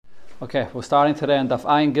Okay, we're starting today on Daf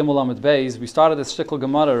Ayin Gimel Amud Beis. We started this Shikl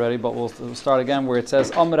Gemara already, but we'll start again where it says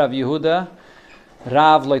Amr Rav Yehuda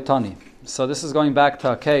Rav Loitani. So this is going back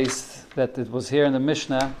to a case that it was here in the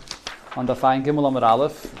Mishnah on Daf Ayin Gimel Amud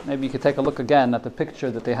Aleph. Maybe you could take a look again at the picture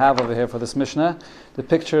that they have over here for this Mishnah. The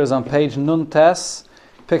picture is on page Nun Tes,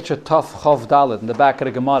 picture Taf Chav Dalet in the back of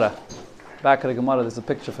the Gemara. Back of the Gemara, there's a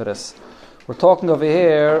picture for this. We're talking over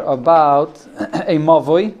here about a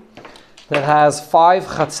mavoi that has 5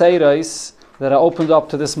 chatzeiros that are opened up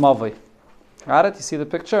to this mavoi. Got it? You see the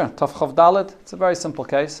picture? Taf Chav Dalet. It's a very simple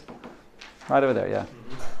case. Right over there, yeah.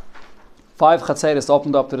 5 chatzeiros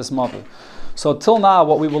opened up to this mavoi. So till now,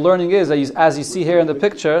 what we were learning is, as you see here in the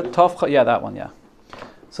picture, that one, yeah.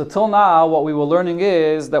 So till now, what we were learning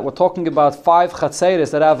is that we're talking about 5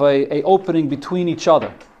 chatzeiros that have a opening between each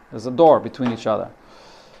other. There's a door between each other.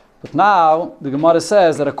 But now, the Gemara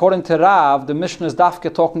says that according to Rav, the Mishnah is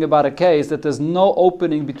dafka talking about a case that there's no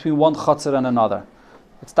opening between one chatzar and another.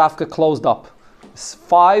 It's dafka closed up. It's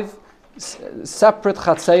 5 separate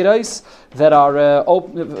chatzeiros that are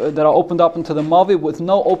opened up into the mavi with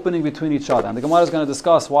no opening between each other. And the Gemara is going to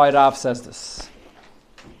discuss why Rav says this.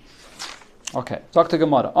 Okay, talk to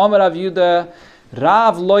Gemara. Amar Rav Yehuda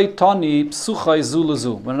Rav Loitani psuchay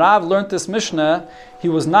zulazu. When Rav learned this Mishnah, he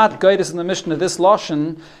was not guided in the Mishnah this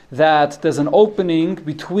lashon that there's an opening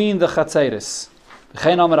between the chatzeiros.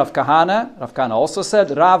 Rav Kahana also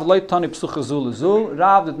said Rav Loitani psuchay zulazu.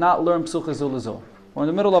 Rav did not learn psuchay zulazu. We're in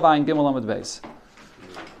the middle of Ayin Gimel Amud Beis.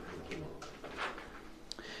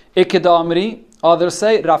 Ikeda others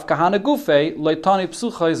say Rav Kahana Gufei Loitani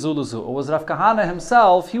Psuchay Zuluzu. It was Rav Kahana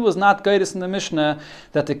himself. He was not guided in the Mishnah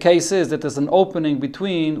that the case is that there's an opening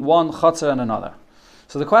between one chatzar and another.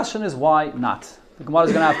 So the question is, why not? The Gemara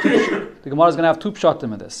is going to have two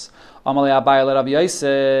pshatim in this. Amalei Abayel Rav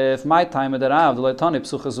Yosef. My time at Rav Loitani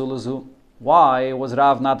Psuchay Zuluzu. Why was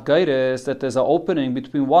Rav not guided that there's an opening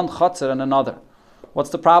between one chatzar and another? What's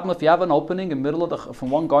the problem if you have an opening in the middle of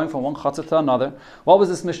from one chatzar to another? What was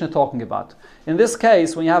this Mishnah talking about? In this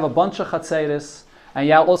case, when you have a bunch of chatzeiros and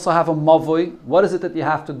you also have a mavoi, what is it that you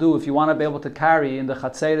have to do if you want to be able to carry in the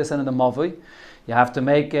chatzeiros and in the mavoi? You have to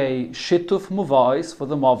make a shituf muvais for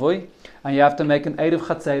the mavoi, and you have to make an erev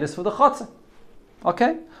chatzeiros for the chatzar.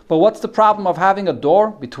 Okay? But what's the problem of having a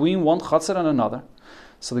door between one chatzar and another?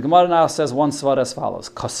 So the Gemara now says one svar as follows.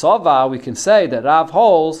 Kasava, we can say that Rav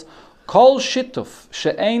holds Kol shituf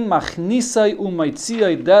she'ein machnisai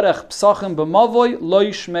u'maitziyai derech psachim b'mavoy lo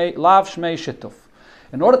yishmei lav shmei shituf.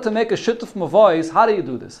 In order to make a shituf mavois, how do you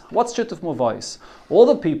do this? What's shituf mavois? All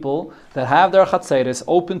the people that have their chatzeiros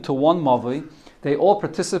open to one mavoi, they all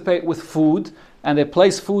participate with food and they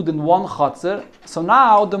place food in one chatzar. So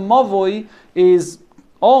now the mavoi is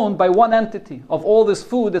owned by one entity of all this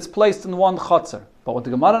food that's placed in one chatzar. But what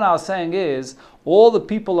the Gemara now is saying is, all the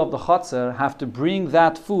people of the chatzar have to bring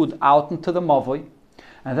that food out into the mavoi,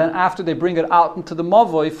 and then after they bring it out into the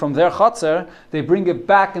mavoi from their chatzar, they bring it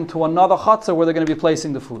back into another chatzar where they're going to be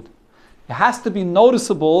placing the food. It has to be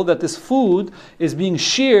noticeable that this food is being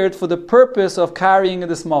sheared for the purpose of carrying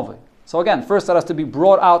this mavoi. So again, first it has to be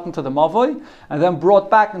brought out into the mavoi, and then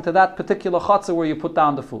brought back into that particular chatzar where you put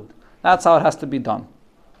down the food. That's how it has to be done.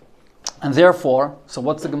 And therefore, so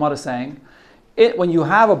what's the Gemara saying? When you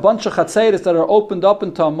have a bunch of chatzeiros that are opened up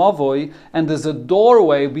into a mavoi, and there's a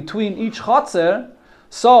doorway between each chatzar,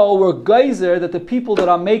 so we're geyser that the people that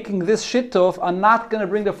are making this shituf are not going to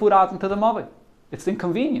bring the food out into the mavoi. It's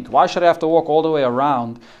inconvenient. Why should I have to walk all the way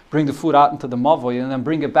around, bring the food out into the mavoi, and then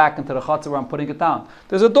bring it back into the chatzar where I'm putting it down?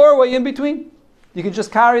 There's a doorway in between. You can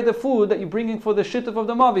just carry the food that you're bringing for the shituf of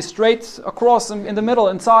the mavoi straight across in the middle,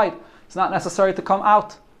 inside. It's not necessary to come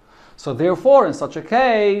out. So therefore, in such a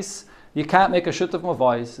case, you can't make a shituf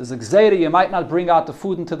mavais. As a gzeira, you might not bring out the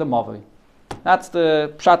food into the mavai. That's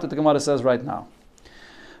the pshat that the Gemara says right now.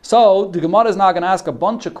 So the Gemara is now going to ask a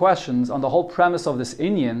bunch of questions on the whole premise of this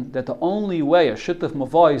inyan, that the only way a shituf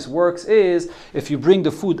mavais works is if you bring the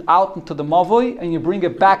food out into the mavai and you bring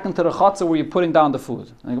it back into the chatzar where you're putting down the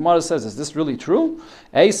food. And the Gemara says, is this really true?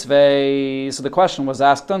 Eisvei. So the question was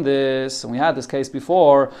asked on this, and we had this case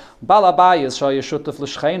before. Balabayis shall you shutuf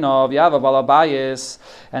l'shcheinav. You have a balabayis,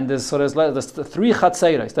 and there's 3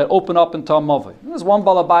 chatzeiros that open up into a mavai. There's one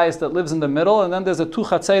balabayis that lives in the middle, and then there's 2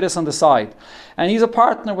 chatzeiros on the side, and he's a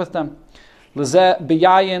partner with them. Lezeh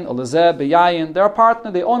beyayin or lezeh beyayin. They're a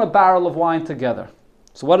partner. They own a barrel of wine together.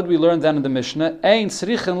 So what did we learn then in the Mishnah? Ein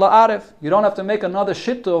srichin la'aref. You don't have to make another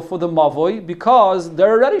shituf for the mavoi because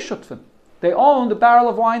they're already shutfin. They own the barrel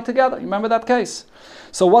of wine together. You remember that case?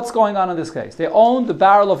 So what's going on in this case? They own the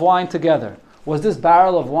barrel of wine together. Was this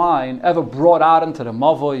barrel of wine ever brought out into the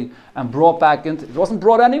mavoi and brought back into? It wasn't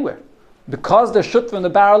brought anywhere. because they're shut from the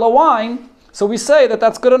barrel of wine, so we say that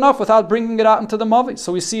that's good enough without bringing it out into the mavi.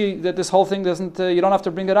 So we see that this whole thing doesn't, you don't have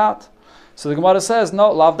to bring it out. So the Gemara says,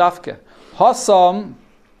 no, lav dafke. Hasam,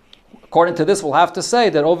 according to this, we'll have to say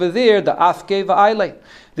that over there, the afke va'ayle,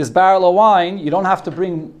 this barrel of wine, you don't have to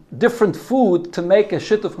bring different food to make a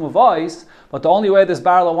shituf mavais, but the only way this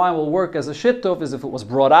barrel of wine will work as a shituf is if it was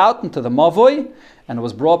brought out into the mavoi and it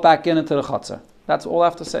was brought back into the chatzar. That's all I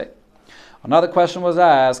have to say. Another question was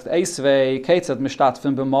asked, Eisvei, Ketzad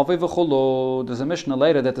Mishtatvim b'mavoi v'chulu. There's a Mishnah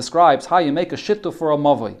later that describes how you make a shituf for a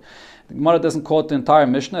mavoi. The Gemara doesn't quote the entire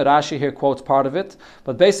Mishnah. Rashi here quotes part of it.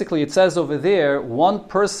 But basically it says over there, one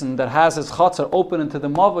person that has his chatzar open into the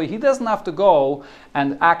mavoi, he doesn't have to go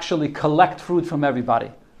and actually collect fruit from everybody.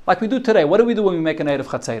 Like we do today. What do we do when we make an Erev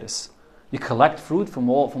Chatzeris? You collect fruit from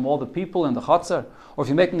all the people in the chatzar? Or if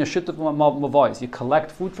you're making a shituf mavoi, you collect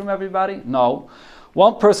food from everybody? No.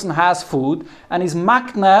 One person has food, and he's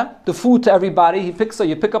makna the food to everybody. You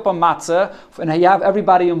pick up a matzah, and you have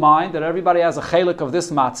everybody in mind, that everybody has a chelik of this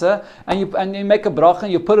matzah, and you make a bracha,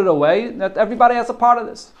 and you put it away, that everybody has a part of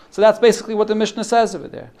this. So that's basically what the Mishnah says over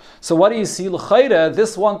there. So what do you see? L'chayre,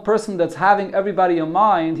 this one person that's having everybody in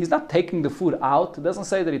mind, he's not taking the food out. It doesn't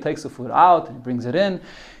say that he takes the food out, and he brings it in.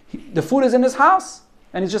 The food is in his house,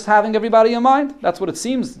 and he's just having everybody in mind. That's what it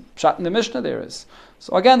seems. Pshat in the Mishnah there is.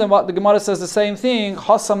 So again, the Gemara says the same thing.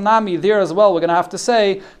 Chosam nami, there as well, we're going to have to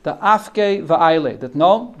say the afke va'ayle, that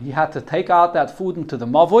no, he had to take out that food into the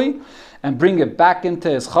mavoi and bring it back into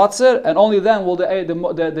his chatzir, and only then will the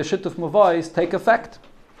shituf mavoi take effect.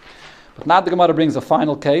 But now the Gemara brings a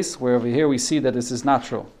final case where over here we see that this is not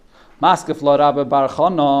true. Maskef lo Rabbi Bar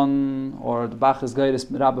Chonon, or the Bachas Geiris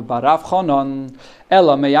Rabbi Bar Rav Chonon,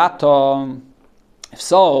 Ela meyato. If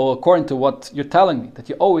so, according to what you're telling me, that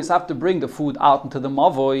you always have to bring the food out into the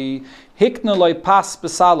mavoi, hikna loy pas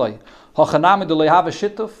besaloi, hochanami do loy have a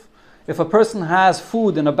shituf. If a person has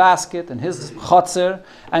food in a basket in his chatzir,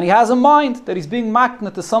 and he has a mind that he's being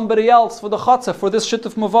makna to somebody else for the chatzir, for this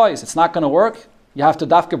shituf mavoi, it's not going to work. You have to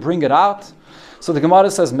dafka bring it out. So the Gemara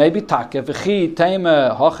says, maybe take v'chi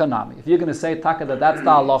teime hochanami. If you're going to say taka that that's the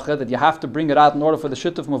halacha, that you have to bring it out in order for the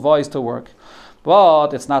shituf mavoi to work.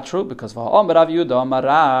 But it's not true, because Rav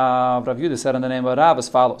Yehuda said in the name of Rav as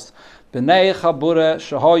follows: B'nei chabura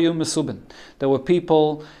shehayu mesubin. There were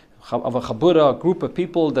people of a chabura, a group of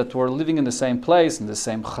people that were living in the same place, in the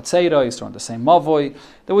same chatzeros, or in the same mavoi.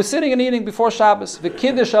 They were sitting and eating before Shabbos.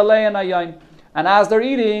 V'kiddush alein hayom. And as they're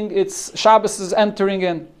eating, it's Shabbos is entering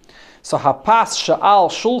in. So hapas sha'al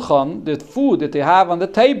shulchan, the food that they have on the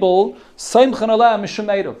table, seimchen aleh mishum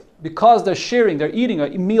eruv. Because they're sharing, they're eating a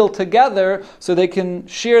meal together, so they can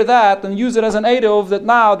share that and use it as an eruv, that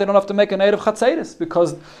now they don't have to make an eruv chatzeris,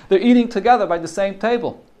 because they're eating together by the same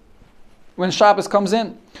table when Shabbos comes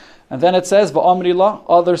in. And then it says, v'amrila,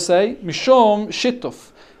 others say, mishum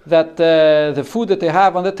shituf, that the food that they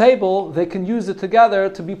have on the table, they can use it together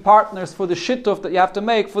to be partners for the shituf that you have to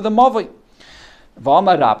make for the mavi.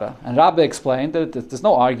 V'amar Rabba, and Rabba explained that there's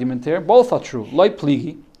no argument here, both are true. Loi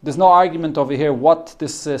pligi, there's no argument over here what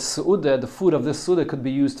this su'udah, the food of this su'udah could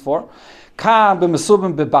be used for. Kam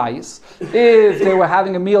b'mesubim b'bayis, if they were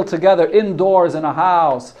having a meal together indoors in a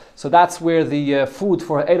house, so that's where the food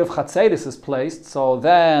for Erev Chatzeris is placed, so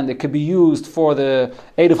then it could be used for the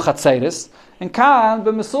Erev Chatzeris. And kam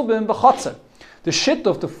b'mesubim b'chotzer, the shit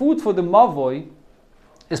of the food for the mavoi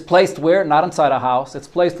is placed where? Not inside a house. It's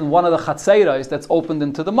placed in one of the chatzeros that's opened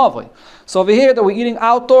into the mavoi. So over here, that we're eating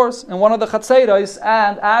outdoors in one of the chatzeros,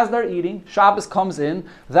 and as they're eating, Shabbos comes in,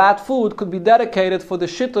 that food could be dedicated for the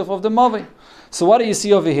shituf of the mavoi. So what do you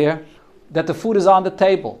see over here? That the food is on the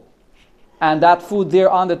table. And that food there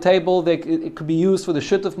on the table, it could be used for the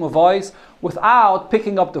shituf mavoi without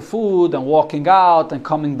picking up the food and walking out and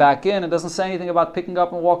coming back in. It doesn't say anything about picking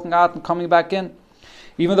up and walking out and coming back in.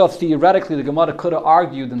 Even though theoretically the Gemara could have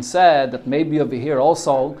argued and said that maybe over here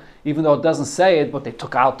also, even though it doesn't say it, but they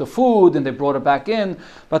took out the food and they brought it back in.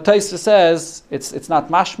 But Taisa says it's not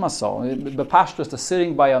mashma so. The pashtus, they're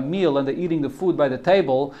sitting by a meal and they're eating the food by the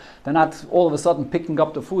table. They're not all of a sudden picking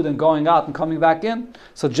up the food and going out and coming back in.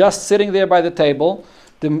 So just sitting there by the table,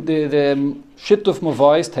 the shituf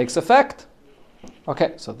mavos takes effect.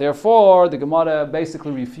 Okay, so therefore the Gemara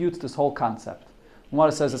basically refutes this whole concept.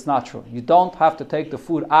 Gemara says it's not true. You don't have to take the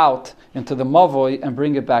food out into the mavoi and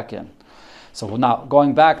bring it back in. So now,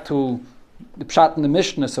 going back to the pshat in the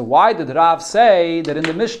Mishnah, so why did Rav say that in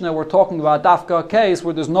the Mishnah we're talking about dafka a case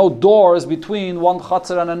where there's no doors between one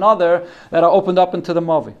chatzar and another that are opened up into the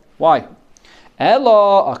mavoi? Why?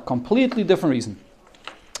 Ella, a completely different reason.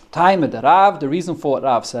 Time at the Rav, the reason for what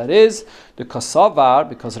Rav said is the kasavar,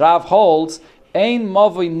 because Rav holds Ein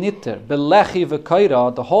mavoi niter belechi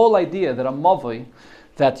v'kaira. The whole idea that a mavoi,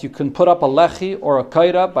 that you can put up a lechi or a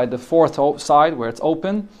kaira by the fourth side where it's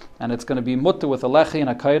open, and it's going to be mutter with a lechi and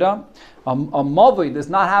a kaira. A mavoi does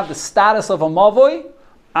not have the status of a mavoi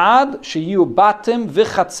ad sheyu batim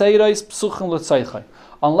v'chatzeiros psuchim l'tzeichai,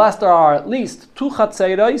 unless there are at least 2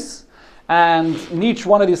 chatzeiros, and in each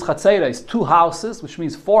one of these chatzeiros 2 houses, which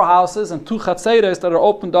means 4 houses and 2 chatzeiros that are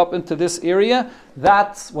opened up into this area.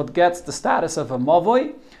 That's what gets the status of a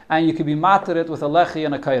mavoi. And you can be matered with a lechi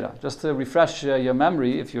and a kaira. Just to refresh your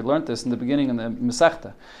memory, if you learned this in the beginning in the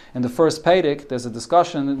Masechta. In the first Pedic, there's a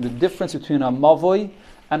discussion, the difference between a mavoi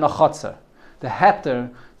and a chotzer. The heter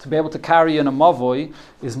to be able to carry in a mavoi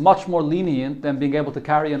is much more lenient than being able to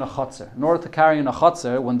carry in a chotzer. In order to carry in a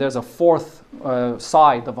chotzer, when there's a fourth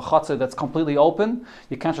side of a chotzer that's completely open,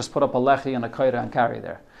 you can't just put up a lechi and a kaira and carry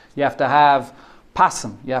there. You have to have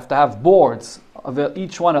pasim, you have to have boards of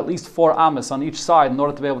each one, at least 4 amas on each side in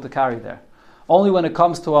order to be able to carry there. Only when it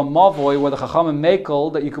comes to a mavoi where the chachamim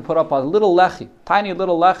mekel that you could put up a little lechi, tiny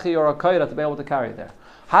little lechi or a kaira to be able to carry there.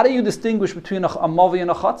 How do you distinguish between a mavoi and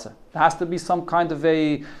a chotzer? There has to be some kind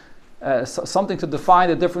of something to define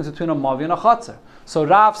the difference between a mavoi and a chotzer. So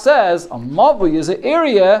Rav says a mavoi is an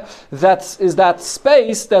area that is that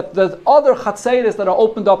space that the other chatzeiros that are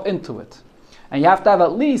opened up into it. And you have to have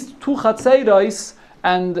at least 2 chatzeiros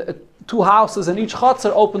and 2 houses in each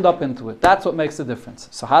chotzer opened up into it. That's what makes the difference.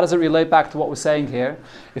 So how does it relate back to what we're saying here?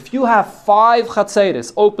 If you have 5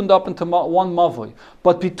 chatzeiros opened up into one mavoi,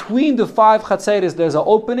 but between the 5 chatzeiros there's an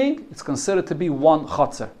opening, it's considered to be 1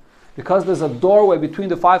 chotzer. Because there's a doorway between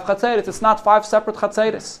the 5 chatzeiros, it's not 5 separate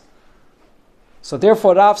chatzeiros. So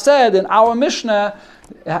therefore Rav said in our Mishnah,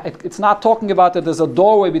 it's not talking about that there's a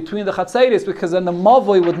doorway between the chatzeiros, because then the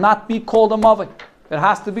mavoi would not be called a mavoi. It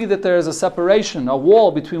has to be that there is a separation, a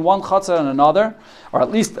wall between one chatzar and another, or at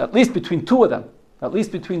least between 2 of them. At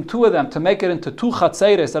least between 2 of them, to make it into 2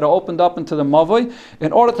 chatzeiros that are opened up into the mavoi,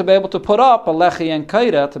 in order to be able to put up a lechi and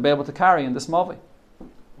kaira to be able to carry in this mavoi.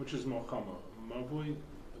 Which is more common, mavoi,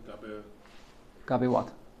 Gabi what?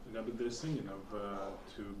 Gabi the singing of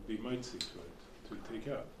to be mitzi to it, to take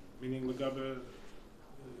out. Meaning Gabi,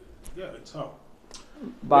 yeah, it's hard.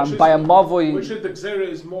 By a mavoi. Which is the gzera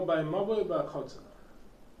is more by a mavoi or by a chatzar?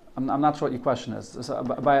 I'm not sure what your question is. So,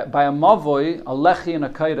 by a mavoi, a lechi and a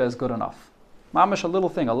kaira is good enough. Mamish, a little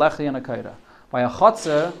thing, a lechi and a kaira. By a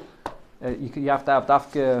chatzar, you have to have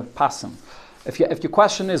dafke pasim. If your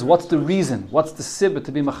question is, what's the reason? What's the sibba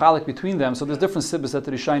to be machalik between them? So there's different sibbas that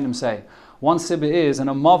the Rishonim say. One sibba is, in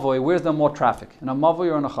a mavoi, where's there more traffic? In a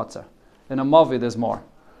mavoi or in a chatzar? In a mavoi, there's more.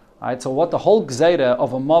 Right, so what the whole gzeira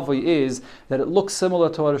of a mavoi is, that it looks similar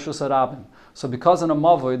to a Reshus HaRabim. So because in a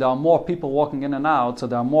mavoi there are more people walking in and out, so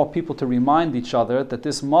there are more people to remind each other that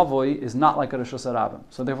this mavoi is not like a Reshus HaRabim.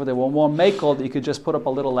 So therefore there were more mekel that you could just put up a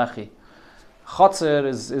little lechi. Chatzar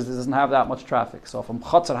doesn't have that much traffic. So if a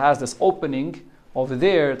chatzar has this opening over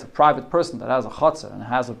there, it's a private person that has a chatzar and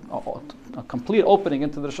has a complete opening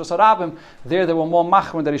into the Reshus HaRabim, there were more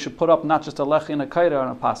machmer that he should put up not just a lechi and a kaira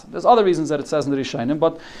and a pasim. There's other reasons that it says in the Rishonim,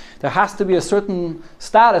 but there has to be a certain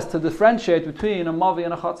status to differentiate between a mavi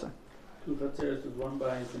and a chatzar. 2 chatzeros with 1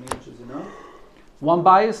 bias in each is enough? 1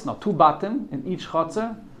 bias, no, 2 batim in each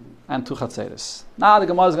chatzar and 2 chatzeros. Now the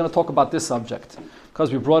Gemara is going to talk about this subject.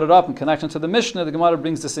 Because we brought it up in connection to the Mishnah, the Gemara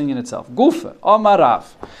brings this in itself. Gufa, Omar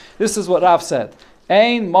Rav. This is what Rav said.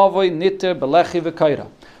 Ein mavoi niter belechi v'kaira.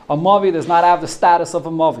 A mavi does not have the status of a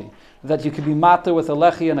mavi, that you can be matter with a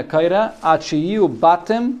lechi and a kaira, ad sheyu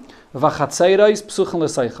batim v'chatzeiros psuchen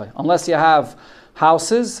l'seichai. Unless you have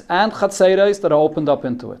houses and chatzeiros that are opened up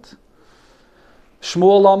into it.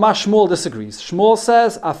 Shmuel disagrees. Shmuel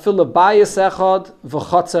says, "Afilu bayis echad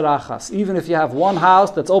v'chatzer achas." Even if you have one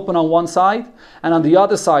house that's open on one side, and on the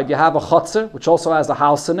other side you have a chatzer, which also has a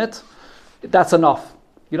house in it, that's enough.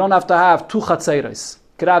 You don't have to have 2 chatzeros. You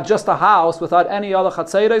could have just a house without any other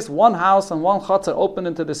chatzeros, 1 house and 1 chatzer open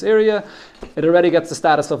into this area. It already gets the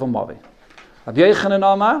status of a mavi.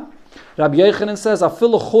 Rabbi Yochanan says,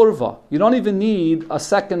 "Afilu churva." You don't even need a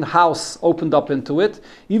second house opened up into it.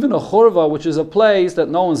 Even a churva, which is a place that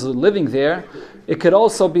no one's living there, it could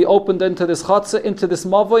also be opened into this chatzah, into this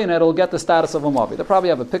mavoi, and it'll get the status of a mavi. They probably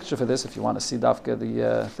have a picture for this if you want to see dafka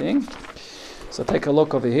the thing. So take a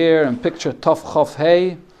look over here and picture Tov Chof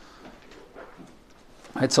Hey.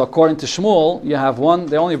 Right, so according to Shmuel, you have one.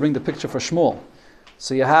 They only bring the picture for Shmuel.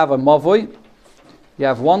 So you have a mavoi, you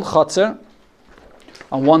have 1 chatzah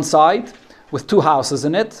on one side with 2 houses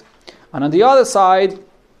in it, and on the other side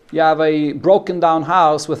you have a broken down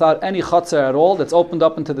house without any chatzar at all that's opened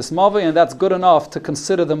up into this mavoi, and that's good enough to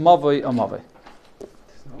consider the mavoi a mavoi.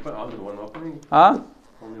 But only 1 opening? Huh?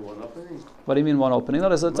 Only 1 opening? What do you mean one opening?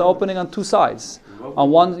 Notice it's an opening on two sides.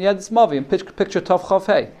 On one, it's Mavi. And picture Tov Chav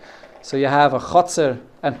Hey. So you have a chotzer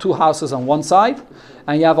and two houses on one side,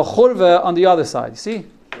 and you have a churva on the other side. You see?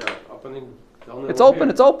 Yeah, opening. It's open.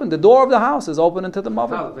 It's open. The door of the house is open into the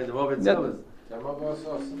Mavi. The Mavi itself is.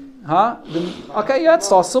 Okay, yeah,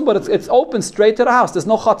 it's awesome, but it's open straight to the house. There's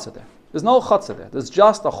no chotzer there. There's no chotzer there. There's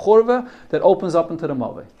just a churva that opens up into the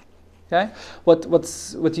Mavi. Okay,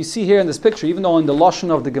 what you see here in this picture, even though in the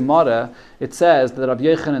lashon of the Gemara it says that Rabbi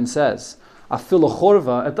Yochanan says afil a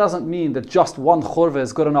churva, it doesn't mean that just one churva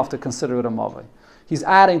is good enough to consider it a mavi. He's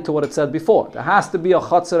adding to what it said before. There has to be a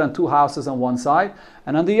chutzner and two houses on one side,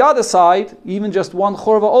 and on the other side, even just one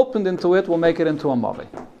churva opened into it will make it into a mavi.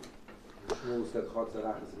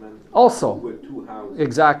 Also, with two houses.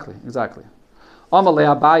 Exactly.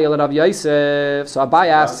 Amalei Abaye Rav Yosef. So Abaye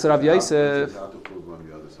asks Rav Yosef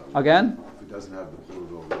again. If it doesn't have the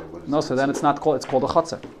churva over there, what is No, so then it's not called. It's called a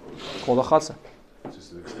chutzner. It's called a chutzner. It's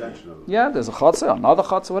just an extension of it. Yeah, there's a chutzner, another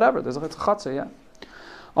chutzner, whatever. It's a chutzner, yeah.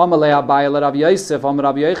 Amalei Abaye Rav Yosef. Rav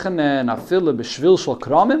Yochanan afil b'shvil shel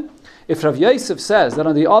kramim. If Rav Yosef says that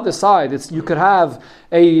on the other side, you could have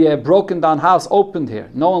a broken down house opened here,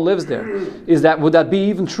 no one lives there, would that be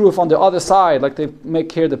even true if on the other side, like they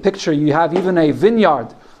make here the picture, you have even a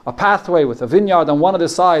vineyard, a pathway with a vineyard on one of the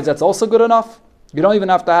sides, that's also good enough? You don't even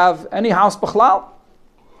have to have any house b'chlal.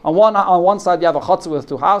 On one side you have a chutzah with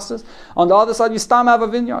two houses, on the other side you stam have a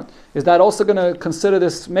vineyard. Is that also going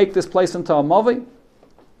to make this place into a mavi?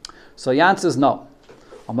 So the answer is no.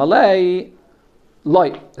 Amalei,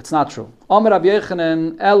 Loi, it's not true. Amar Rabbi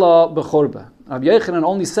Yochanan ela bechorba. Rabbi Yochanan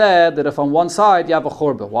only said that if on one side you have a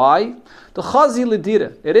chorba. Why? The chazi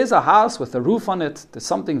ledira. It is a house with a roof on it. There's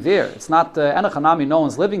something there. It's not enachanami. No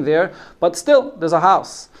one's living there, but still there's a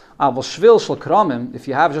house. Aval shvil shel kramim. If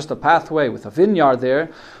you have just a pathway with a vineyard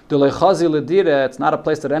there, the chazi ledira. It's not a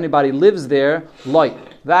place that anybody lives there. Loi,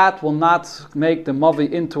 that will not make the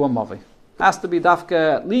mavi into a mavi. Has to be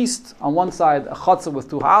dafka at least on one side a chutzah with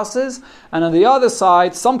two houses, and on the other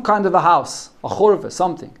side some kind of a house, a churva,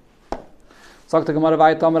 something. The fact that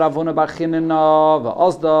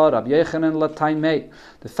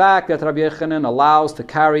Rabbi Yochanan allows to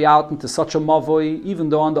carry out into such a mavoi, even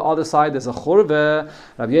though on the other side there's a churva,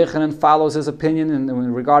 Rabbi Yochanan follows his opinion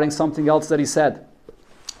regarding something else that he said.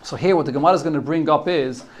 So here what the Gemara is going to bring up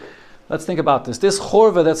is, let's think about this. This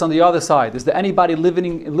chorva that's on the other side, is there anybody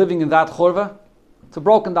living in that chorva? It's a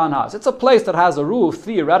broken down house. It's a place that has a roof.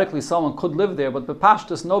 Theoretically, someone could live there, but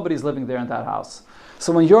bepashtus, nobody's living there in that house.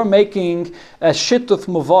 So when you're making a shittuf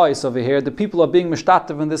mavois over here, the people are being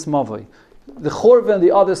mishtatev in this mavoi. The chorva on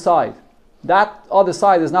the other side, that other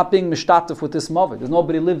side is not being mishtatev with this mavoi. There's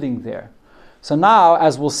nobody living there. So now,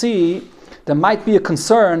 as we'll see, there might be a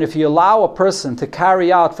concern if you allow a person to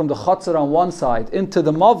carry out from the chutzner on one side into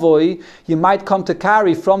the mavoi, you might come to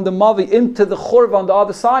carry from the mavi into the churva on the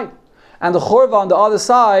other side. And the churva on the other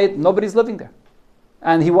side, nobody's living there.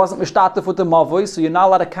 And he wasn't mishtatev with the mavoi, so you're not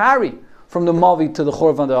allowed to carry from the mavi to the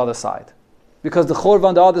churva on the other side. Because the churva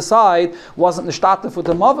on the other side wasn't mishtatev with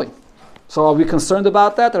the mavi. So are we concerned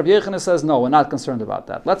about that? Rabbi Yochanan says, no, we're not concerned about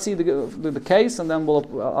that. Let's see the case, and then we'll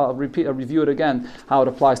review it again, how it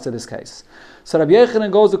applies to this case. So Rabbi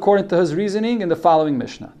Yochanan goes according to his reasoning in the following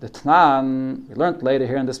Mishnah. The Tanan, we learned later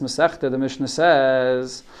here in this Masechta, the Mishnah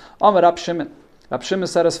says, Amar Rab Shimon. Rab Shimon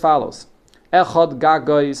said as follows, Echad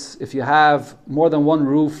gagois, if you have more than one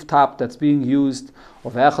rooftop that's being used,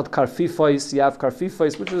 of echad karfifos, you have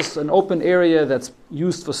karfifos, which is an open area that's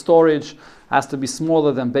used for storage, has to be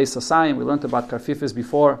smaller than Beis Asayim. We learned about karfifos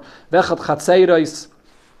before. Vechad chatzeiros,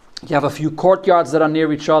 you have a few courtyards that are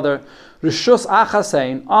near each other. Rishus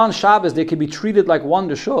achasein, on Shabbos they can be treated like one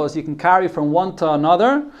rishus. You can carry from one to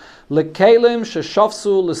another. Lekelim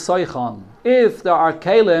sheshafsu lesoichan. If there are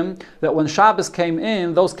kelim that when Shabbos came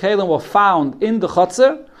in, those kelim were found in the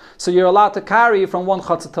chutzner, so you're allowed to carry from one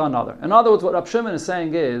chutzner to another. In other words, what Rab Shimon is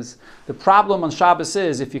saying is, the problem on Shabbos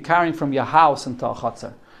is if you're carrying from your house into a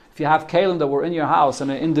chutzner. If you have kelim that were in your house in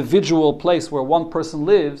an individual place where one person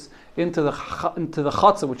lives, into the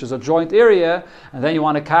chutzner, which is a joint area, and then you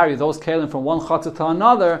want to carry those kelim from one chutzner to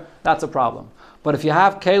another, that's a problem. But if you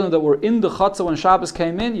have kelim that were in the chutzner when Shabbos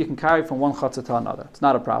came in, you can carry from one chutzner to another. It's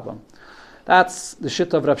not a problem. That's the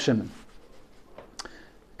shit of Rab Shimon.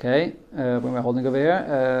 Okay, when we're holding over here,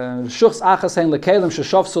 Shuchs achasein lekelim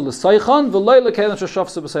sheshafsu lesoichan v'loy lekelim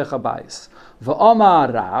sheshafsu b'seicha bayis.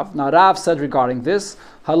 V'omar Rav. Now Rav said regarding this,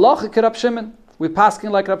 halacha Rab Shimon. We're passing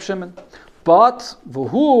like Rab Shimon. But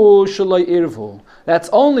v'hu shaloi irvu. That's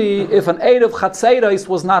only if an eid of chatzeiros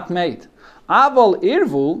was not made. Aval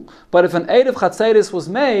irvu, but if an Erev Chatzeris was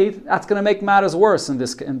made, that's going to make matters worse in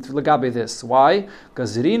Legabe this. Why?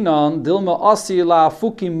 Because Rinon Dilma Asi La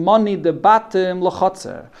Fuki Moni Debatim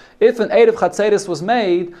Lachatzer. If an Erev Chatzeris was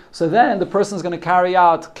made, so then the person is going to carry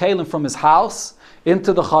out Kalim from his house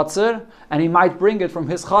into the Chatzer, and he might bring it from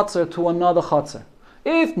his Chatzer to another Chatzer.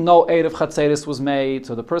 If no Erev Chatzeris was made,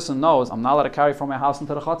 so the person knows, I'm not allowed to carry from my house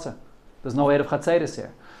into the Chatzer. There's no Erev Chatzeris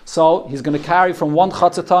here. So he's going to carry from one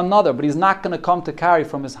Chatzer to another, but he's not going to come to carry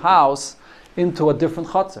from his house into a different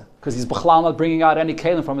Chatzer, because he's b'chlal not bringing out any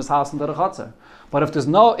Kalim from his house into the Chatzer. But if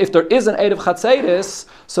there is an Erev Chatzeris,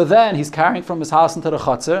 so then he's carrying from his house into the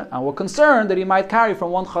Chatzer, and we're concerned that he might carry from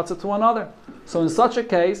one Chatzer to another. So in such a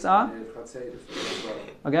case,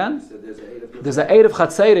 again? There's an Erev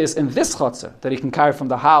Chatzeris in this Chatzer that he can carry from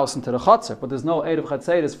the house into the Chatzer, but there's no Erev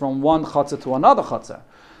Chatzeris from one Chatzer to another Chatzer.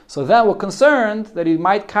 So then we're concerned that he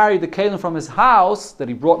might carry the Kalim from his house that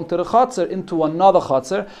he brought into the Chatzer into another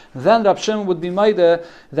Chatzer. Then Rab Shimon would be made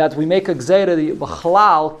that we make a Gzeira that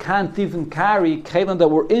B'chlal can't even carry Kalim that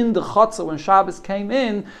were in the Chatzer when Shabbos came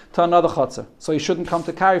in to another Chatzer. So he shouldn't come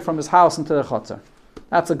to carry from his house into the Chatzer.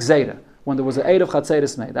 That's a Gzeira. When there was an Erev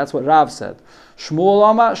Chatzeris made. That's what Rav said.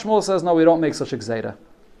 Shmuel says, no, we don't make such a Gzeira.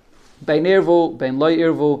 Bein Irvu, Bein Loi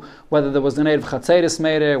Irvu, whether there was an Erev Chatzeris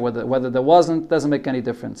made there, whether there wasn't, doesn't make any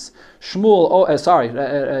difference.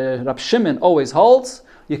 Rab Shimon always holds,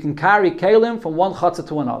 you can carry Kalim from one Chatzer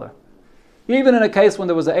to another. Even in a case when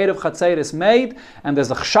there was an Erev Chatzeris made, and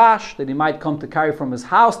there's a Chashash that he might come to carry from his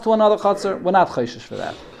house to another Chatzer, we're not Chayshish for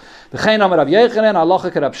that. V'chein amar Rav Yechanan,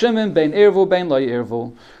 halacha Rab Shimon, Bein Irvu, Bein Loi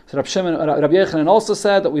Irvu. So Rab Yechanan also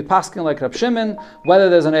said that we paskin like Rab Shimon, whether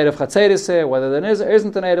there's an Erev Chatzeris here, whether there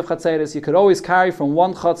isn't an Erev Chatzeris, you could always carry from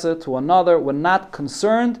one Chatzer to another. We're not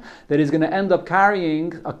concerned that he's going to end up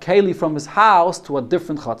carrying a Keli from his house to a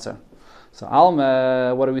different Chatzer. So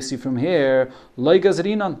Alma, what do we see from here? Loi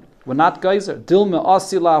gazrinan, we're not geyser. Dilma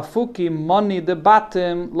asila fuki moni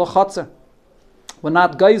debatim lo Chatzer. We're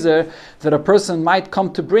not geyser that a person might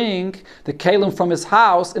come to bring the Kalim from his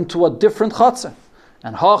house into a different Chatzer.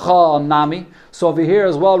 And hacha nami. So over here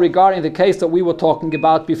as well, regarding the case that we were talking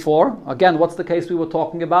about before. Again, what's the case we were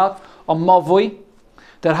talking about? A mavui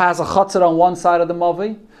that has a Chatzer on one side of the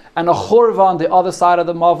mavui and a churva on the other side of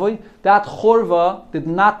the mavui. That churva did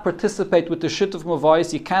not participate with the shit of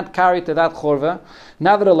mavais. You can't carry it to that churva.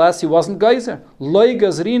 Nevertheless, he wasn't geyser. Loi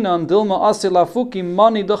gazrinan dilma asilafuki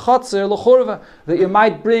mani de Chatzer lechurva. That you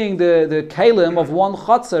might bring the kalim of one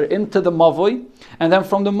Chatzer into the mavui, and then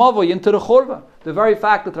from the mavui into the churva. The very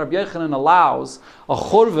fact that Rabbi Yechanan allows a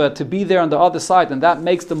churva to be there on the other side, and that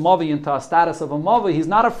makes the mavi into a status of a mavi, he's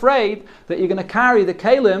not afraid that you're going to carry the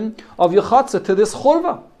kalim of your chatzah to this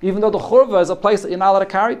churva, even though the churva is a place that you're not allowed to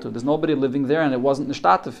carry to. There's nobody living there, and it wasn't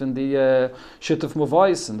nishtatif in the shit of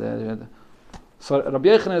mavais. So Rabbi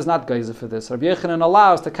Yechanan is not geyser for this. Rabbi Yechanan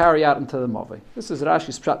allows to carry out into the mavi. This is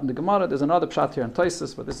Rashi's pshat in the Gemara. There's another pshat here in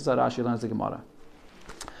Tosfos, but this is how Rashi learns the Gemara.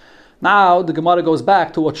 Now the Gemara goes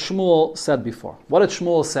back to what Shmuel said before. What did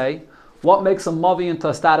Shmuel say? What makes a mavi into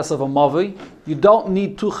a status of a mavi? You don't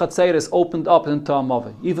need two chatzeres opened up into a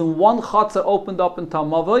mavi. Even one chatzer opened up into a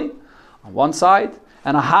mavi on one side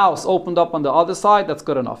and a house opened up on the other side, that's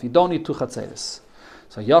good enough. You don't need two chatzeres.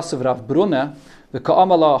 So Yosef Rav Brunne, the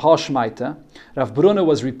Ka'amala Hashmaita, Rav Brunne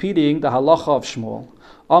was repeating the halacha of Shmuel.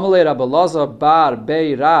 Amalei Rabbi Lazar bar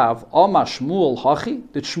bei Rav, Oma Shmuel hachi.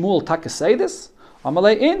 Did Shmuel take say this?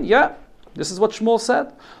 Amalei in, yeah. This is what Shmuel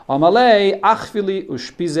said. Amalei achvili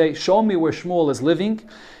ushpize. Show me where Shmuel is living.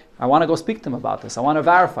 I want to go speak to him about this. I want to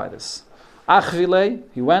verify this. Achvile,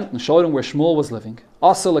 he went and showed him where Shmuel was living.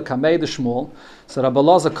 Asa lekamei the Shmuel. So Rabbi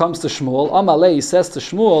Lazar comes to Shmuel. Amalei, he says to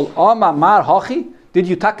Shmuel, Ama mar hachi. Did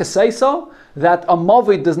you take a say so that a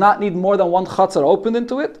mavi does not need more than one chatzar opened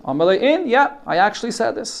into it? Amalei in, yeah. I actually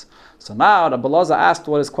said this. So now Rabbi Lazar asked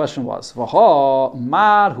what his question was. Vaha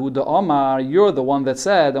mar hu de Omar, you're the one that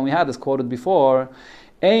said, and we had this quoted before,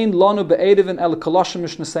 Ein lanu be'eruvin el koloshim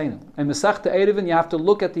mishnaseinu. In Masechta Eiruvin, you have to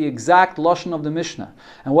look at the exact lashon of the Mishnah.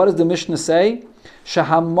 And what does the Mishnah say?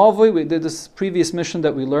 Shahamavoi, we did this previous Mishnah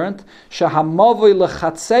that we learned. Shahamavoi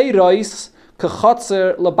lechatzeiros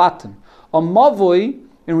kechatzer lebatim. A mavoi,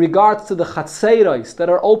 in regards to the chatzeiros that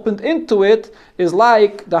are opened into it, is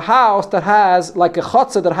like the house that has, like a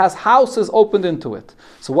chatzah that has houses opened into it.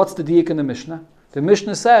 So what's the diak in the Mishnah? The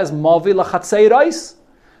Mishnah says, mavi lachatzeiros,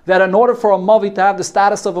 that in order for a mavi to have the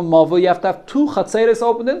status of a mavi, you have to have two chatzeiros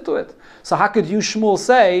opened into it. So how could you, Shmuel,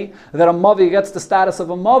 say that a mavi gets the status of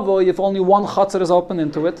a mavi if only one chatzar is opened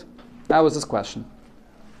into it? That was his question.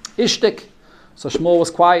 Ishtik. So Shmuel was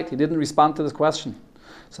quiet. He didn't respond to this question.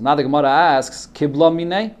 So now the Gemara asks, Kibla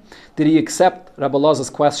Minei, did he accept Rabbi Elazar's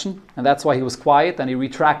question, and that's why he was quiet and he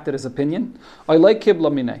retracted his opinion? I like Kibla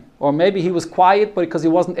Minei. Or maybe he was quiet but because he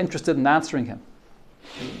wasn't interested in answering him.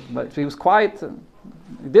 But if he was quiet,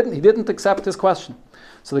 he didn't accept his question.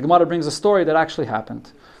 So the Gemara brings a story that actually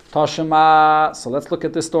happened. Tashema, so let's look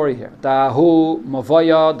at this story here. Dahu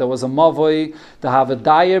Mavaya, there was a Mavoi,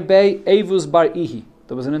 Dahavadayer Bey, Evus Bar Ihi.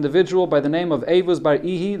 There was an individual by the name of Evus Bar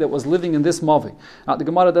Ihi that was living in this Mavi. Now the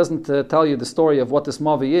Gemara doesn't tell you the story of what this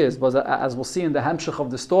Mavi is, but as we'll see in the Hemshech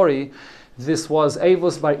of the story, this was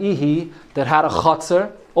Evus Bar Ihi that had a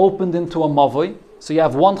Chatzar opened into a Mavi. So you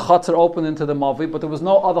have one Chatzar opened into the Mavi, but there was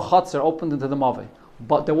no other Chatzar opened into the Mavi.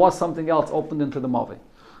 But there was something else opened into the Mavi.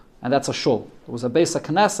 And that's a shul. There was a Beis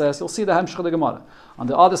HaKnesses, you'll see the Hemshech of the Gemara. On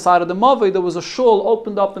the other side of the Mavi, there was a shul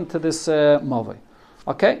opened up into this Mavi.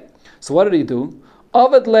 Okay? So what did he do?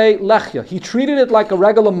 Aved le lechya. He treated it like a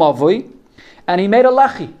regular Mavi, and he made a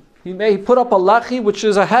lechi. He put up a lechi, which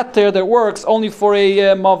is a heter that works only for a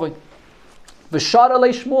Mavi. V'shara le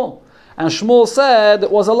Shmuel. And Shmuel said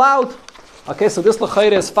it was allowed. Okay, so this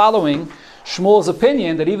lechaira is following Shmuel's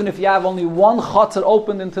opinion that even if you have only one chatzar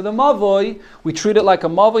opened into the mavoi, we treat it like a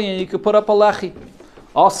mavoi and you could put up a lechi.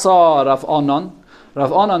 Asa Rav Anan.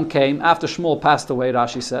 Rav Anan came after Shmuel passed away,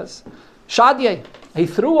 Rashi says. Shadye. He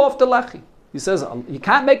threw off the lechi. He says, you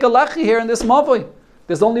can't make a lechi here in this mavoi.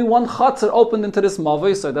 There's only one chatzar opened into this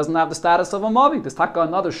mavoi, so it doesn't have the status of a mavi. There's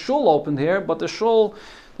another shul opened here, but the shul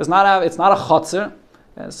it's not a chatzar.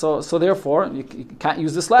 So therefore, you can't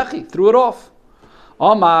use this lechi. Threw it off.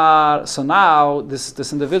 Omar, so now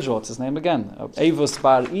this individual, what's his name again? Evus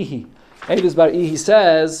Bar Ihi. Evus Bar Ihi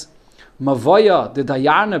says, Mavoya de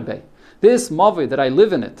Dayarnebe. This Mavi that I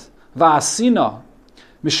live in it, Va'asina,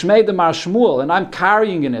 Mishmei de Mar Shmuel, and I'm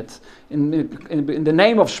carrying in it, in the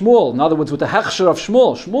name of Shmuel, in other words, with the hechsher of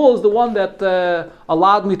Shmuel. Shmuel is the one that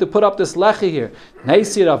allowed me to put up this lechi here.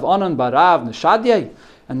 Neisir Rav Anan Barav Neshadye.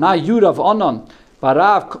 And now you, Rav Anan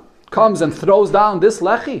Barav, comes and throws down this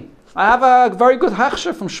lechi. I have a very good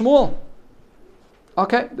hechsher from Shmuel.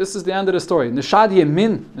 Okay, this is the end of the story. Nishad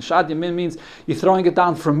Yemin. Nishad Yemin means you're throwing it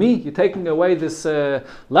down from me. You're taking away this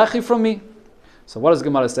lechi from me. So what does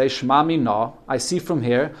Gemara say? Shma mina. I see from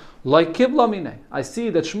here, like kibla mine. I see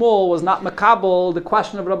that Shmuel was not makabel the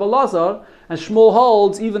question of Rabbi Elazar, and Shmuel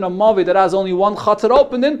holds even a mavi that has only one chatzar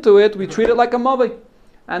opened into it, we treat it like a mavi,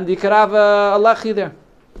 and you could have a lechi there.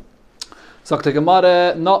 So the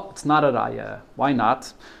Gemara, no, it's not a raya. Why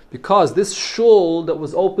not? Because this shul that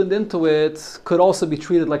was opened into it could also be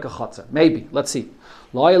treated like a chatzar. Maybe. Let's see.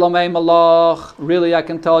 Really, I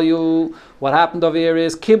can tell you what happened over here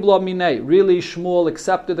is Kibla Minei. Really, Shmuel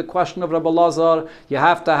accepted the question of Rabbi Elazar. You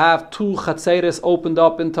have to have two chatzeres opened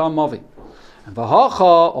up into a mavi. And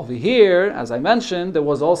Vahacha, over here, as I mentioned, there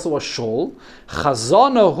was also a shul.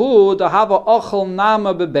 Chazanahu dahava ochel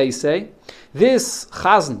nama bebeisei. This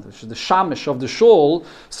chazan, the shamish of the shul,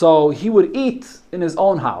 so he would eat in his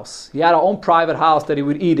own house. He had a own private house that he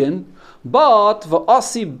would eat in. But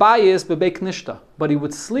v'asi bayis bebeik nishta. But he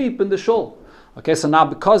would sleep in the shul. Okay, so now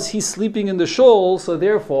because he's sleeping in the shul, so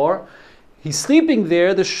therefore he's sleeping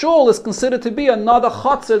there. The shul is considered to be another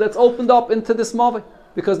chatzar that's opened up into this mavi,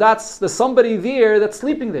 because there's somebody there that's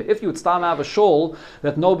sleeping there. If you would still have a shul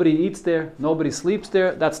that nobody eats there, nobody sleeps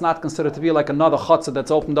there, that's not considered to be like another chatzar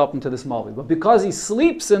that's opened up into this mavi. But because he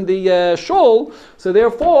sleeps in the shul, so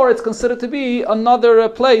therefore it's considered to be another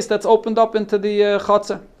place that's opened up into the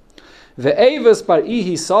chatzar. Ve'evus bar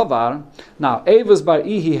Ihi savar. Now, Evus bar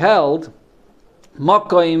Ihi held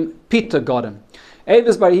Makoim Pita Godim.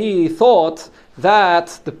 Evus bar Ihi thought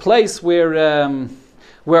that the place where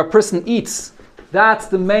a person eats, that's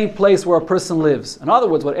the main place where a person lives. In other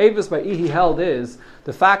words, what Evus bar Ihi held is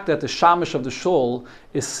the fact that the shamish of the shul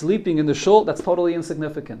is sleeping in the shul, that's totally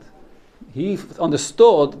insignificant. He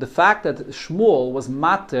understood the fact that Shmuel was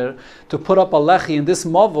mater to put up a lechi in this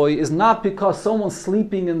mavoi is not because someone's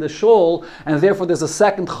sleeping in the shul and therefore there's a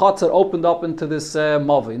second chatzar opened up into this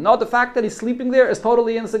mavoi. No, the fact that he's sleeping there is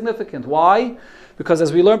totally insignificant. Why? Because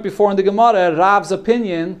as we learned before in the Gemara, Rav's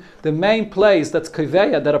opinion, the main place that's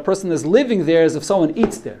kiveya, that a person is living there, is if someone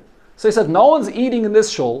eats there. So he said, no one's eating in this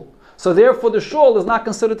shul. So therefore the shul is not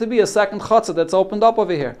considered to be a second chatzah that's opened up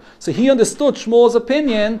over here. So he understood Shmuel's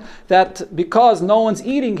opinion that because no one's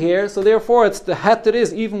eating here, so therefore it's the het it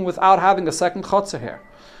is even without having a second chatzah here.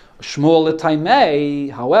 Shmuel l'taimei,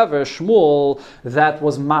 however, Shmuel that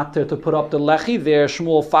was matter to put up the lechi there,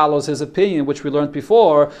 Shmuel follows his opinion, which we learned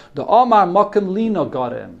before. The Omar Makim Lino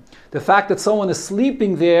got him. The fact that someone is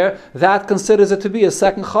sleeping there, that considers it to be a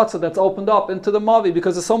second chatzah that's opened up into the mavi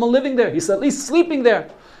because there's someone living there. He's at least sleeping there.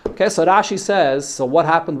 Okay, so Rashi says, so what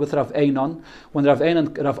happened with Rav Einon, when Rav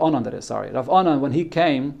Onan, Rav Onan, when he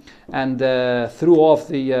came and threw off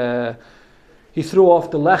the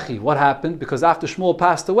lechi, what happened? Because after Shmuel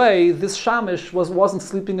passed away, this Shamish wasn't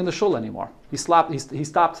sleeping in the shul anymore. He stopped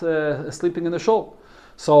sleeping in the shul.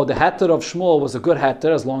 So the heter of Shmuel was a good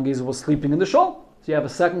heter as long as he was sleeping in the shul. So you have a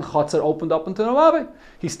second chotzer opened up into the Mavi.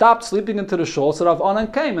 He stopped sleeping into the shul, so Rav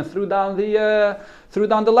Onan came and threw down the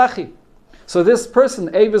lechi. So this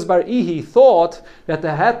person, Avis Bar Ihi, thought that the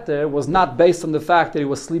heter was not based on the fact that he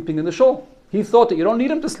was sleeping in the shul. He thought that you don't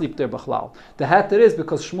need him to sleep there, B'chlal. The heter is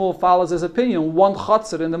because Shmuel follows his opinion, one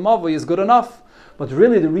chotzer in the Mavi is good enough. But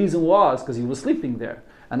really the reason was because he was sleeping there.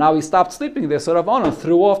 And now he stopped sleeping there, so Rav Onan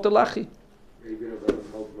threw off the lechi.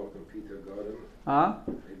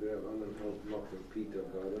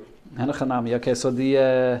 Okay, so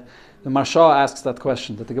the Marsha asks that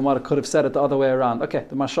question, that the Gemara could have said it the other way around. Okay,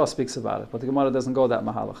 the Marsha speaks about it, but the Gemara doesn't go that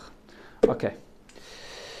mahalach. Okay.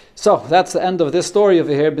 So that's the end of this story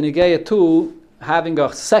over here. Benigeya 2, having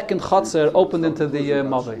a second chotzer opened into the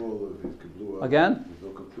Mavi. Again?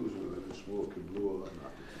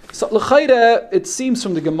 So l'chayre, it seems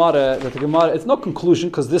from the Gemara that the Gemara, it's no conclusion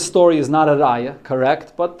because this story is not a raya,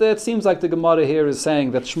 correct? But it seems like the Gemara here is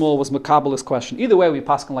saying that Shmuel was Makabel's question. Either way, we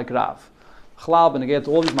paskin like Rav. Chlal b'negei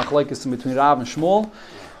to all these machlokes in between Rav and Shmuel.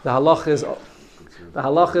 The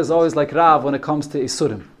halach is always like Rav when it comes to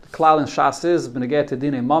Isurim. The klal in Shas is b'negei to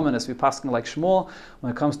Dinei Mamonis, we paskin like Shmuel.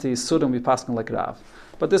 When it comes to Isurim, we paskin like Rav.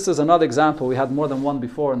 But this is another example. We had more than one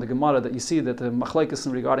before in the Gemara that you see that the machlokes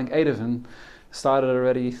regarding Eiruvin started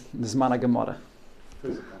already in the Zman HaGemara.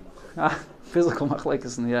 Physical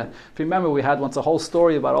machlekes, yeah. If you remember, we had once a whole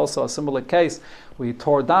story about also a similar case. We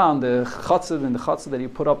tore down the chatzid, and the chatzid that he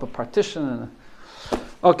put up a partition.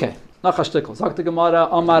 Okay, nachashtikl. Zok the Gemara,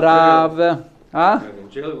 Amarav. In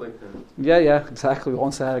jail like that. Yeah, exactly. We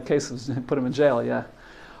once had a case of put him in jail, yeah.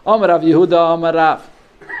 Amarav Yehuda, Amarav.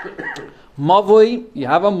 Mavoi, you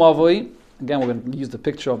have a Mavoi. Again, we're going to use the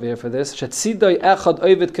picture over here for this.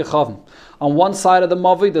 On one side of the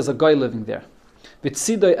Mavi, there's a guy living there. On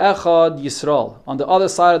the other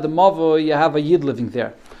side of the Mavi, you have a Yid living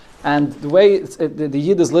there. And the way the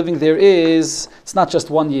Yid is living there is, it's not just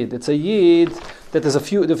one Yid. It's a Yid that there's a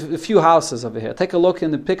few houses over here. Take a look in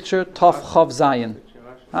the picture, Tov Chav Zayin.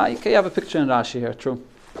 You have a picture in Rashi here, true.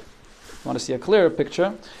 You want to see a clearer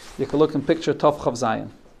picture? You can look in picture Tov Chav Zayin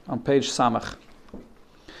on page Samach.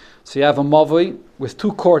 So you have a Mavoi with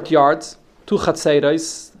two courtyards, two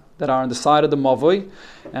chatzeros that are on the side of the Mavoi.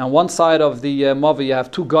 And on one side of the Mavoi you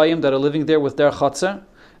have two Goyim that are living there with their chatzer.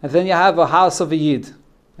 And then you have a house of a Yid.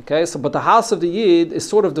 Okay, but the house of the Yid is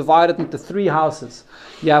sort of divided into three houses.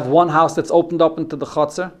 You have one house that's opened up into the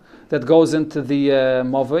chatzer that goes into the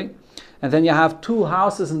Mavoi. And then you have two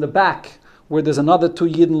houses in the back where there's another two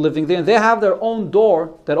Yidden living there, and they have their own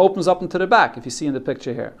door that opens up into the back, if you see in the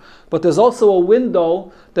picture here. But there's also a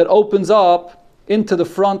window that opens up into the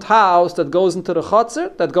front house that goes into the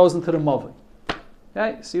Chatzar, that goes into the Mavi.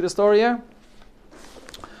 Okay, see the story here?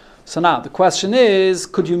 So now, the question is,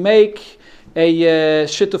 could you make a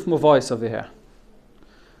Shittuf Mavois over here?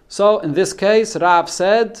 So, in this case, Rav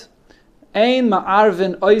said, Ein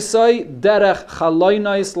ma'arvin oisai derech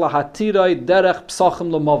chaloinois lahatirai derech psachim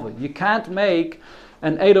l'movi. You can't make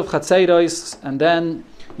an Eruv Chatzeros and then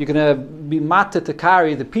you're going to be mated to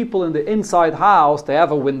carry the people in the inside house. They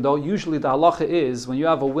have a window. Usually the halacha is when you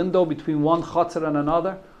have a window between one Chatzer and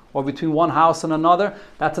another, or between one house and another,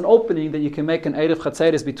 that's an opening that you can make an Eruv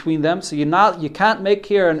Chatzeros between them. So you can't make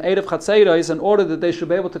here an Eruv Chatzeros in order that they should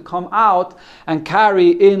be able to come out and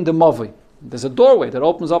carry in the Movi. There's a doorway that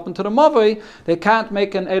opens up into the Mavi. They can't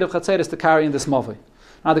make an Eruv Chatzeros to carry in this Mavi.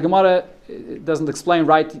 Now the Gemara doesn't explain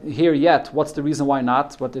right here yet what's the reason why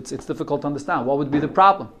not, but it's difficult to understand. What would be the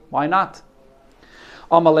problem? Why not?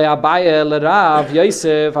 Amalei Abaye l'Rav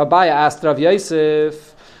Yosef. Abaye asked Rav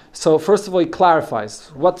Yosef. So first of all, he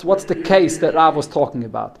clarifies what's the case that Rav was talking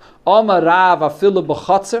about. Amar Rav afilu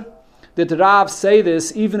b'chatzer. Did Rav say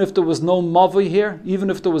this even if there was no Mavi here, even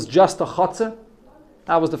if there was just a Chatzer?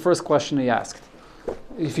 That was the first question he asked.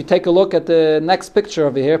 If you take a look at the next picture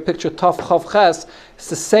over here, picture Tov Chav Ches, it's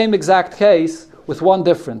the same exact case with one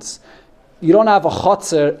difference. You don't have a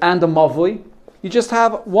Chotzer and a Mavui. You just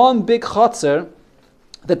have one big Chotzer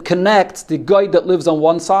that connects the guy that lives on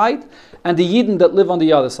one side and the Yidden that live on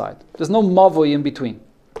the other side. There's no Mavui in between.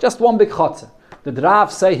 Just one big Chotzer. Did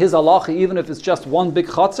Rav say his halacha even if it's just one big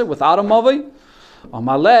Chotzer without a Mavui?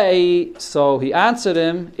 Amalei, so he answered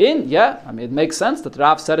him it makes sense that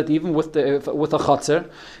Rav said it even with a Chatzer.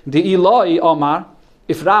 The Eloi Omar,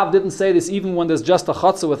 if Rav didn't say this even when there's just a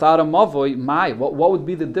Chatzer without a Mavoi, what would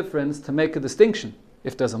be the difference to make a distinction?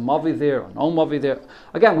 if there's a mavi there or no mavi there.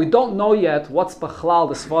 Again, we don't know yet what's bachlal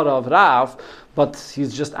the svara of Rav, but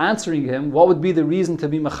he's just answering him. What would be the reason to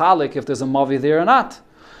be mechalik if there's a mavi there or not?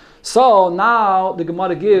 So now the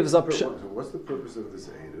Gemara gives up. What's the purpose of this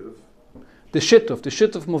Eiruvin? The shituf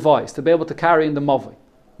mavai is to be able to carry in the mavi.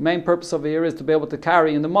 Main purpose over here is to be able to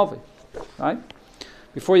carry in the mavi, right?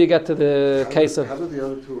 Before you get to the case of... How do the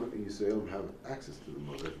other two in Yisrael have access to the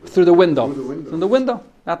mother? Through the window. Through the window.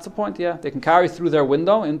 That's the point, yeah. They can carry through their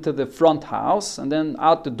window into the front house and then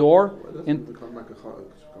out the door. Become like a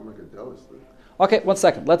Dallas thing. Okay, 1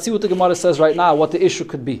 second. Let's see what the Gemara says right now, what the issue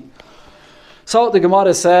could be. So the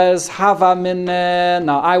Gemara says, Hava min.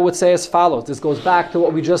 Now I would say as follows. This goes back to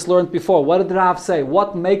what we just learned before. What did Rav say?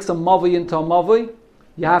 What makes a mavi into a mavi?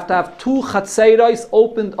 You have to have 2 chatzeiros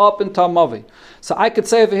opened up into a mavi. So I could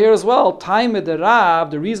say over here as well, time the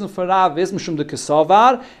Rav, the reason for Rav is mishum de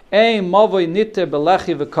kesavar, ein mavi niter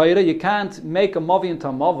belechi v'koira. You can't make a mavi into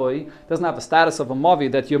a mavi. It doesn't have a status of a mavi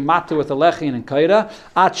that you're matter with a lechi and koira.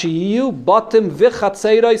 Achiyu batim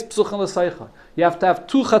v'chatzeiros psuchen l'seicha. You have to have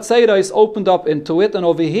 2 chatzeiros opened up into it, and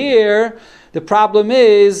over here, the problem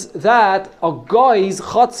is that a guy's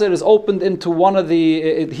chatzer is opened into one of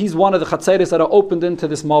the, he's one of the chatzeiros that are opened into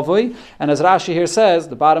this mavoi, and as Rashi here says,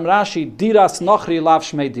 the bottom Rashi, diras nochri lav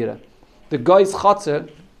shmei dira. The guy's chatzer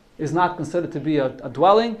is not considered to be a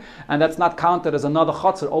dwelling, and that's not counted as another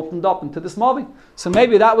chatzer opened up into this mavoi. So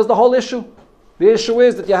maybe that was the whole issue. The issue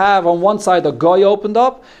is that you have on one side a goy opened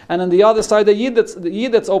up, and on the other side the yid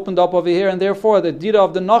that's opened up over here, and therefore the dira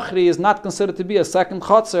of the nochri is not considered to be a second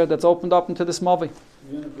chotzer that's opened up into this mavi.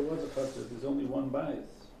 Even if there was a chotzer, there's only one bias.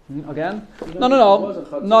 Again? No.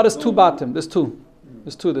 No, there's 2 bottom. There's two.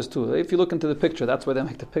 There's two. If you look into the picture, that's why they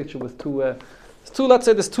make the picture with 2. Let's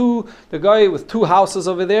say there's 2, the guy with 2 houses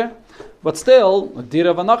over there, but still, a dira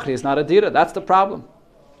of a nochri is not a dira. That's the problem.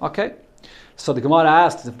 Okay? So the Gemara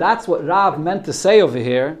asks, if that's what Rav meant to say over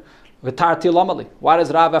here, why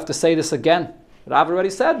does Rav have to say this again? Rav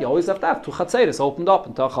already said, you always have to have 2 chatzeiros opened up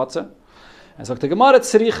into a chatzer. And so the Gemara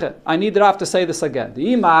tzriche, I need Rav to say this again.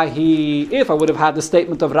 If I would have had the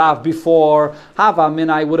statement of Rav before, I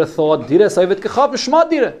would have thought,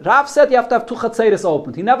 Rav said you have to have 2 chatzeiros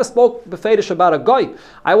opened. He never spoke befedish about a guy.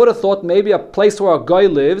 I would have thought maybe a place where a guy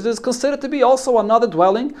lives is considered to be also another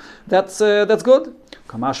dwelling that's good.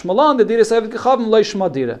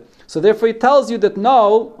 So therefore he tells you that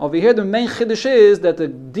no, over here the main chiddush is that the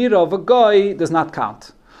dira of a guy does not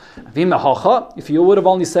count. If you would have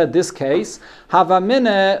only said this case, I wouldn't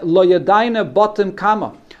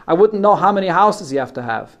know how many houses you have to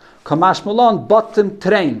have. The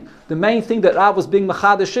main thing that Rav was being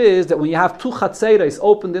machadish is that when you have 2 chatzeiros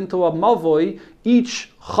opened into a mavoi,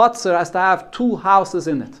 each chatzer has to have 2 houses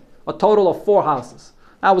in it, a total of 4 houses.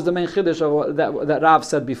 That was the main chiddush of that Rav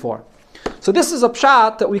said before. So this is a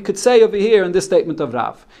pshat that we could say over here in this statement of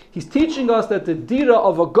Rav. He's teaching us that the dira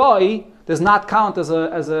of a guy does not count as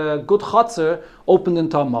a good chotzer opened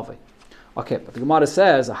into a mavi. Okay, but the Gemara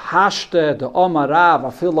says, Hashte the Omar Rav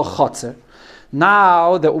afil chotzer.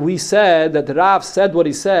 Now that we said that the Rav said what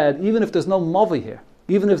he said, even if there's no mavi here,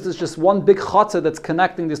 even if there's just one big chotzer that's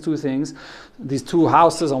connecting these 2 things, these 2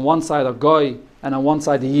 houses on one side are goy and on one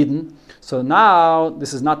side the yidden. So now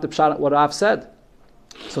this is not the pshat what Rav said.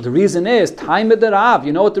 So the reason is time the Rav.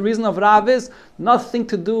 You know what the reason of Rav is? Nothing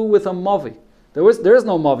to do with a mavi. There is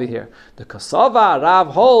no mavi here. The kasava Rav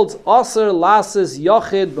holds aser lases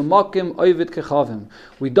yochid b'mokim oivid kechavim.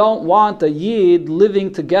 We don't want a yid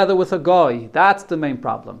living together with a guy. That's the main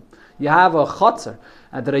problem. You have a chotzer,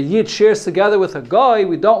 and that a yid shares together with a guy.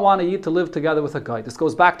 We don't want a yid to live together with a guy. This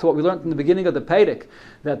goes back to what we learned in the beginning of the Pedic,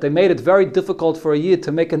 that they made it very difficult for a yid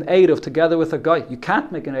to make an Eiruvin together with a guy. You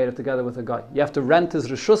can't make an Eiruvin together with a guy. You have to rent his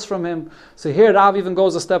reshus from him. So here Rav even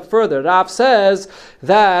goes a step further. Rav says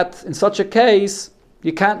that in such a case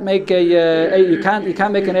you can't make you can't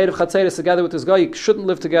make an Eiruvin chatzeiros together with this guy. You shouldn't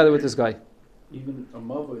live together with this guy. Even a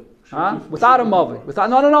mavi. Without a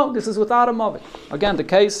mavi. No. This is without a mavi. Again, the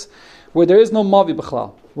case where there is no mavi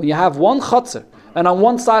b'chlal. When you have one chotzer, and on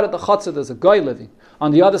one side of the chotzer there's a guy living,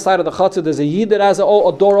 on the other side of the chotzer there's a yid that has a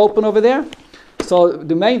door open over there. So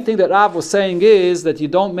the main thing that Rav was saying is that you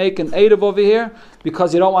don't make an Eiruvin over here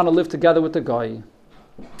because you don't want to live together with the guy.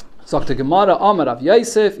 So the Gemara Amar Rav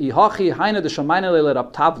Yosef Ihachi Haina de Shamayna Leila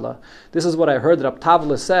Rab Tavla. This is what I heard Rab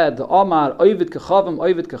Tavla said. The Amar Ovid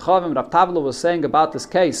Kechavim. Rab Tavla was saying about this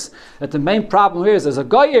case that the main problem here is there's a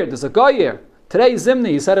guy here. Today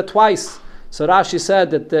Zimni, he said it twice. So Rashi said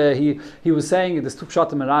that he was saying, there's 2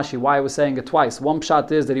 pshatim in Rashi, why he was saying it twice. One pshat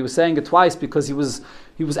is that he was saying it twice because he was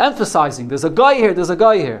He was emphasizing, there's a guy here, there's a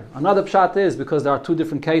guy here. Another pshat is because there are two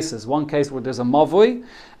different cases. One case where there's a mavui,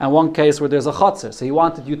 and one case where there's a chatzir. So he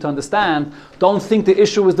wanted you to understand, don't think the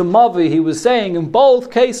issue is the mavui. He was saying, in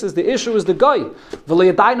both cases, the issue is the guy.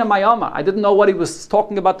 I didn't know what he was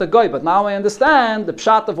talking about the guy, but now I understand, the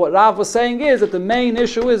pshat of what Rav was saying is that the main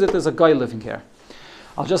issue is that there's a guy living here.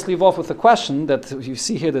 I'll just leave off with a question that you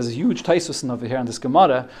see here. There's a huge Taisus over here in this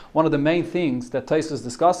Gemara. One of the main things that Taisus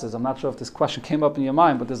discusses, I'm not sure if this question came up in your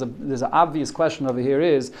mind, but there's an obvious question over here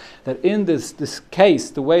is that in this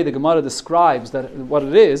case, the way the Gemara describes that what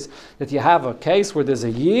it is, that you have a case where there's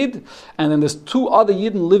a Yid, and then there's two other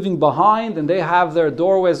Yidden living behind, and they have their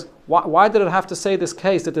doorways. Why did it have to say this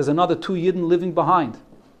case that there's another two Yidden living behind?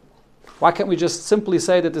 Why can't we just simply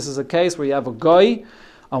say that this is a case where you have a guy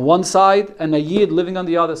on one side and a Yid living on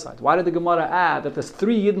the other side? Why did the Gemara add that there's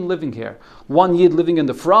three Yidden living here? One Yid living in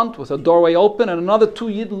the front with a doorway open, and another two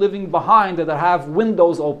Yidden living behind that have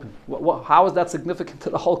windows open. How is that significant to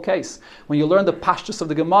the whole case? When you learn the pashtus of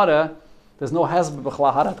the Gemara, there's no hezbollah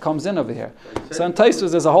b'chla how that comes in over here. So in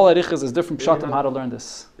Taisus, there's a whole arichas, there's different pshatim how to learn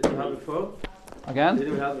this. Didn't we have it before? Again?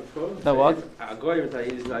 Didn't we have it before? The what? A goy with a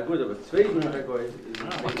Yid is not good, but zwei with a goy is...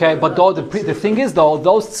 Okay, but though the thing is though,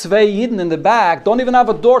 those zwei Yidden in the back don't even have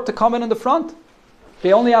a door to come in the front.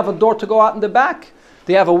 They only have a door to go out in the back.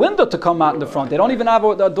 They have a window to come out in the front. They don't even have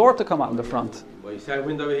a door to come out in the front. Well, you say a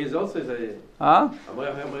window is also... Huh? A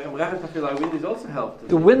window is also helped.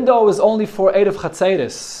 The window is only for Erev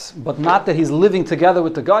Chatzeris, but not that he's living together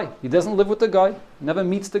with the guy. He doesn't live with the guy. He never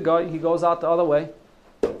meets the guy. He goes out the other way.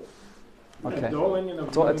 Okay. The whole Indian of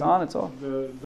It's on. the